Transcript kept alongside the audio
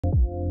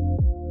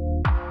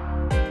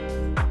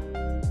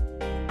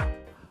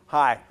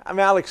Hi, I'm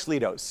Alex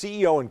Lidow,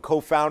 CEO and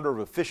co-founder of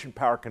Efficient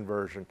Power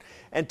Conversion,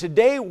 and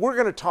today we're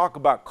going to talk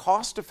about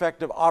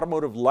cost-effective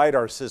automotive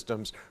Lidar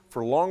systems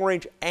for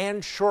long-range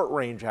and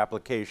short-range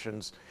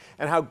applications,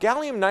 and how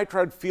gallium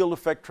nitride field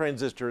effect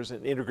transistors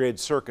and integrated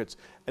circuits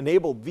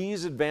enable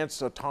these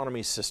advanced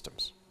autonomy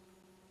systems.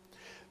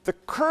 The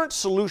current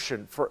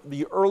solution for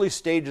the early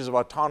stages of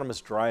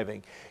autonomous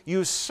driving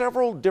use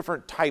several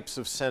different types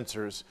of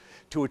sensors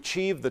to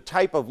achieve the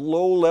type of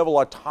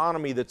low-level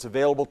autonomy that's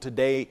available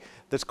today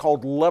that's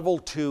called Level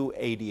 2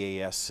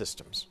 ADAS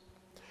systems.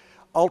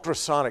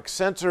 Ultrasonic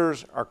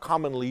sensors are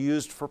commonly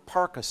used for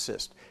park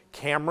assist.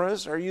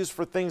 Cameras are used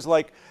for things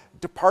like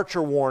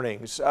departure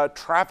warnings,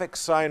 traffic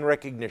sign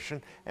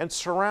recognition, and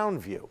surround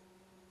view.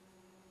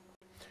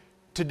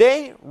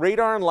 Today,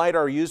 radar and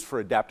lidar are used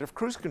for adaptive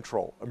cruise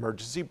control,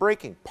 emergency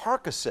braking,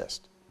 park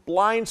assist,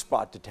 blind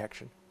spot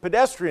detection,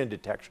 pedestrian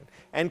detection,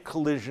 and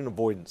collision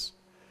avoidance.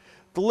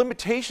 The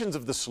limitations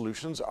of the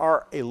solutions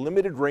are a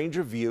limited range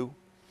of view,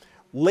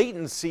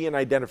 latency and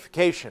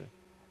identification,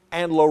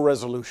 and low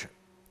resolution.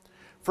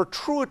 For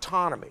true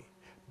autonomy,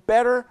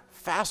 better,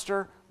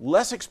 faster,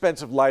 less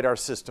expensive lidar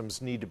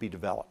systems need to be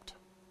developed.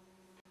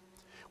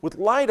 With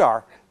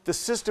lidar, the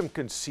system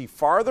can see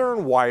farther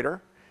and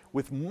wider,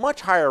 with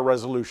much higher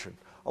resolution,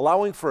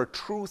 allowing for a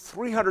true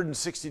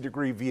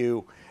 360-degree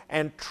view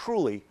and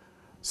truly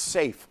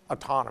safe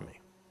autonomy.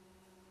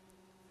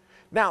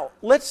 Now,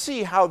 let's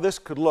see how this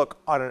could look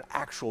on an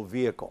actual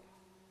vehicle.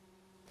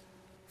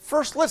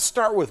 First, let's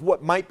start with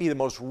what might be the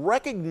most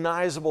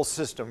recognizable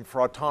system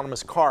for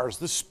autonomous cars,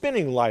 the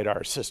spinning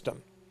lidar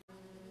system.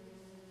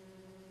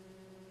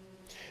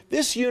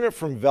 This unit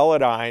from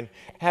Velodyne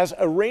has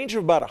a range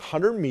of about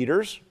 100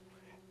 meters,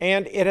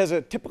 and it has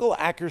a typical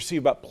accuracy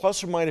about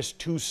plus or minus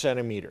 2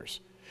 centimeters.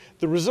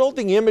 The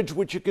resulting image,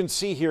 which you can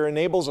see here,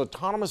 enables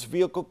autonomous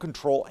vehicle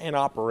control and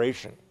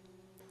operation.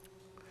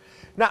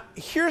 Now,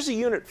 here's a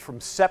unit from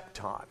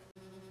Septon.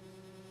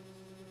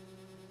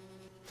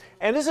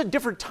 And this is a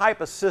different type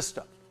of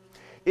system.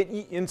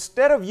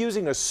 Instead of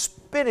using a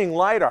spinning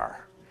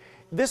lidar,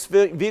 this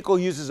vehicle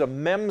uses a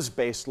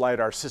MEMS-based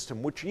lidar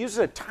system, which uses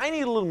a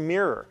tiny little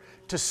mirror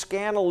to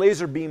scan a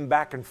laser beam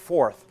back and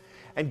forth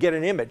and get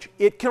an image.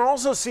 It can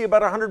also see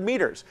about 100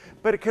 meters,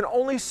 but it can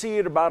only see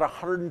at about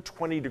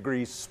 120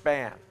 degrees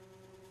span.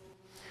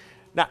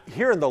 Now,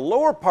 here in the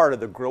lower part of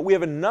the grille, we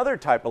have another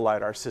type of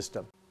lidar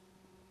system.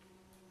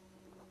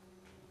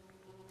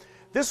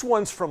 This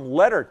one's from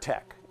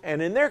LeddarTech,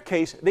 and in their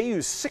case, they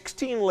use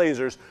 16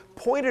 lasers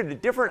pointed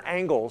at different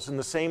angles in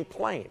the same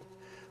plane.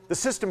 The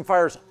system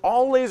fires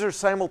all lasers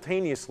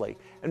simultaneously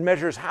and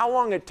measures how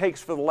long it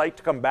takes for the light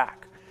to come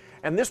back.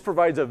 And this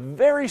provides a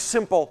very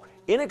simple,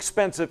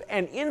 inexpensive,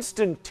 and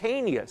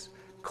instantaneous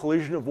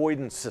collision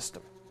avoidance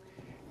system.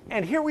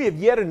 And here we have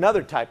yet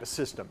another type of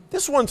system.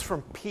 This one's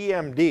from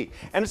PMD,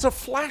 and it's a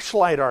flash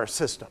lidar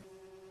system.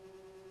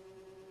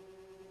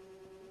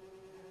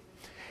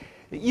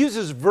 It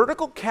uses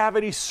vertical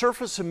cavity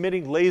surface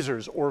emitting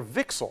lasers, or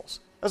VCSELs,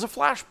 as a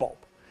flashbulb.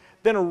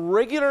 Then a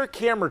regular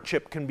camera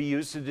chip can be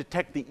used to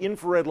detect the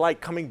infrared light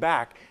coming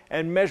back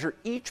and measure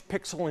each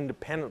pixel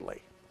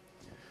independently.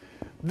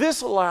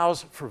 This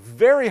allows for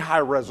very high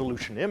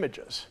resolution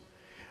images,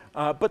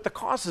 but the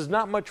cost is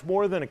not much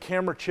more than a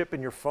camera chip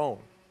in your phone.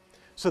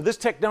 So this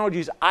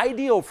technology is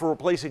ideal for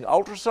replacing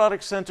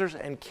ultrasonic sensors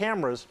and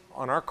cameras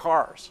on our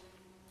cars.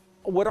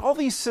 What all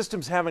these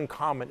systems have in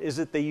common is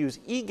that they use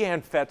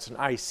GaN FETs and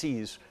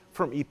ICs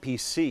from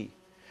EPC.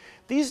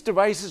 These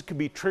devices can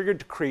be triggered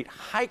to create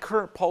high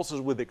current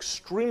pulses with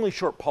extremely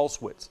short pulse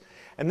widths,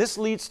 and this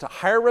leads to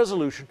higher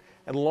resolution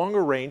and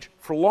longer range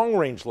for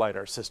long-range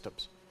lidar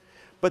systems.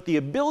 But the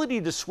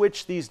ability to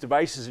switch these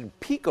devices in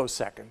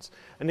picoseconds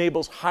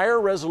enables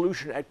higher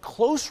resolution at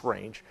close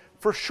range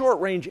for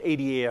short-range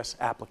ADAS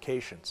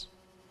applications.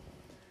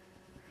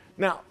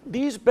 Now,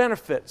 these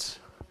benefits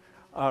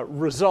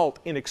result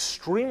in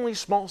extremely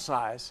small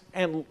size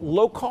and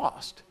low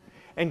cost,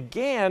 and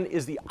GaN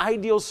is the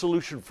ideal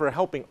solution for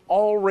helping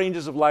all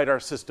ranges of lidar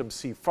systems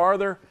see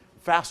farther,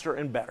 faster,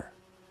 and better.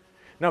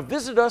 Now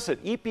visit us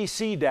at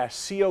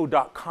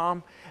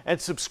EPC-CO.com and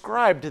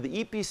subscribe to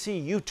the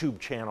EPC YouTube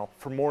channel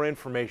for more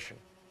information.